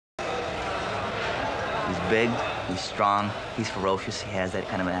He's big, he's strong, he's ferocious, he has that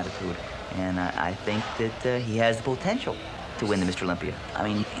kind of an attitude. And I think that he has the potential to win the Mr. Olympia. I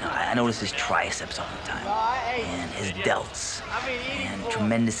mean, you know, I notice his triceps all the time, and his delts, and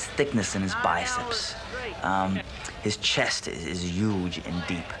tremendous thickness in his biceps. His chest is huge and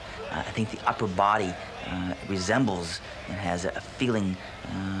deep. I think the upper body resembles and has a feeling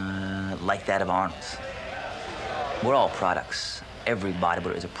like that of Arnold's. We're all products. Every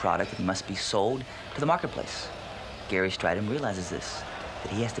bodybuilder is a product that must be sold to the marketplace. Gary Strydom realizes this,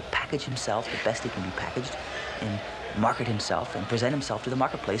 that he has to package himself the best he can be packaged and market himself and present himself to the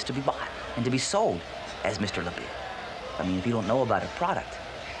marketplace to be bought and to be sold as Mr. Olympia. I mean, if you don't know about a product,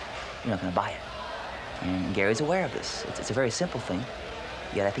 you're not going to buy it. And Gary's aware of this. It's a very simple thing,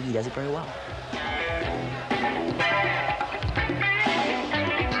 yet I think he does it very well.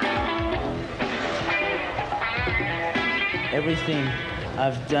 Everything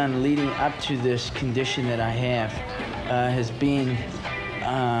I've done leading up to this condition that I have has been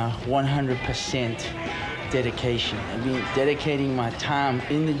 100% dedication. I've been dedicating my time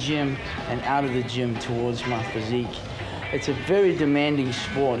in the gym and out of the gym towards my physique. It's a very demanding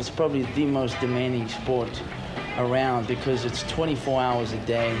sport. It's probably the most demanding sport around because it's 24 hours a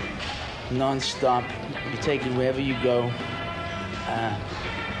day, non-stop. You take it wherever you go.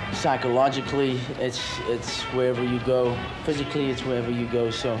 Psychologically, it's wherever you go. Physically, it's wherever you go.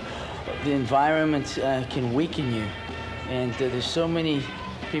 So the environment can weaken you. And there's so many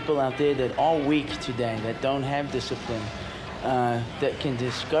people out there that are weak today, that don't have discipline, that can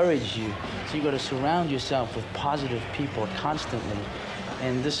discourage you. So you got to surround yourself with positive people constantly.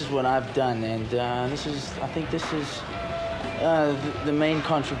 And this is what I've done. And I think this is the main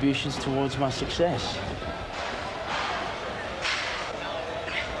contributions towards my success.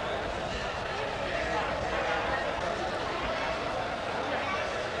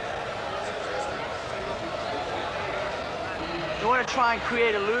 You want to try and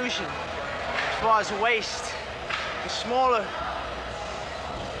create illusion as far as waist. The smaller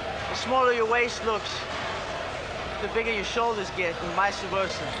your waist looks, the bigger your shoulders get, and vice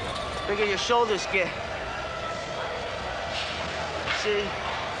versa. The bigger your shoulders get. See?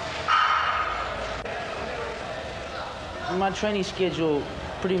 My training schedule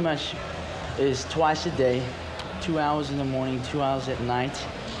pretty much is twice a day, 2 hours in the morning, 2 hours at night.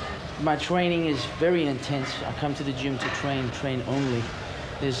 My training is very intense. I come to the gym to train only.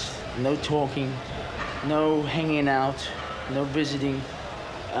 There's no talking, no hanging out, no visiting.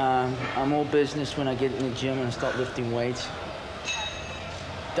 I'm all business when I get in the gym and I start lifting weights.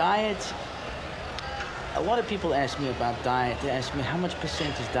 Diet, a lot of people ask me about diet. They ask me how much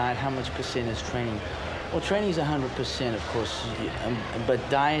percent is diet, how much percent is training. Well, training is 100%, of course, but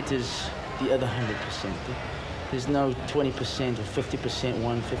diet is the other 100%. There's no 20% or 50%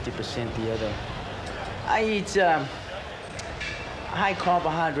 one, 50% the other. I eat high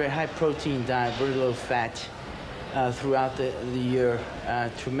carbohydrate, high protein diet, very low fat throughout the year.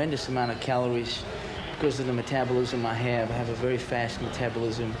 Tremendous amount of calories because of the metabolism I have. I have a very fast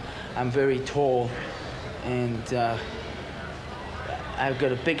metabolism. I'm very tall and I've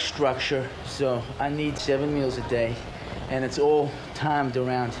got a big structure, so I need 7 meals a day, and it's all timed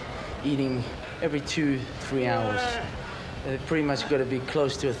around eating every 2-3 hours. It's pretty much got to be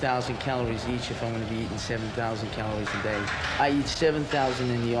close to 1,000 calories each if I'm going to be eating 7,000 calories a day. I eat 7,000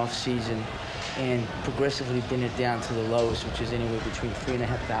 in the off season and progressively bring it down to the lowest, which is anywhere between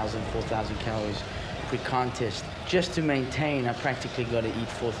 3,500 and 4,000 calories pre-contest. Just to maintain, I practically got to eat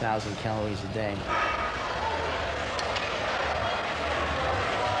 4,000 calories a day.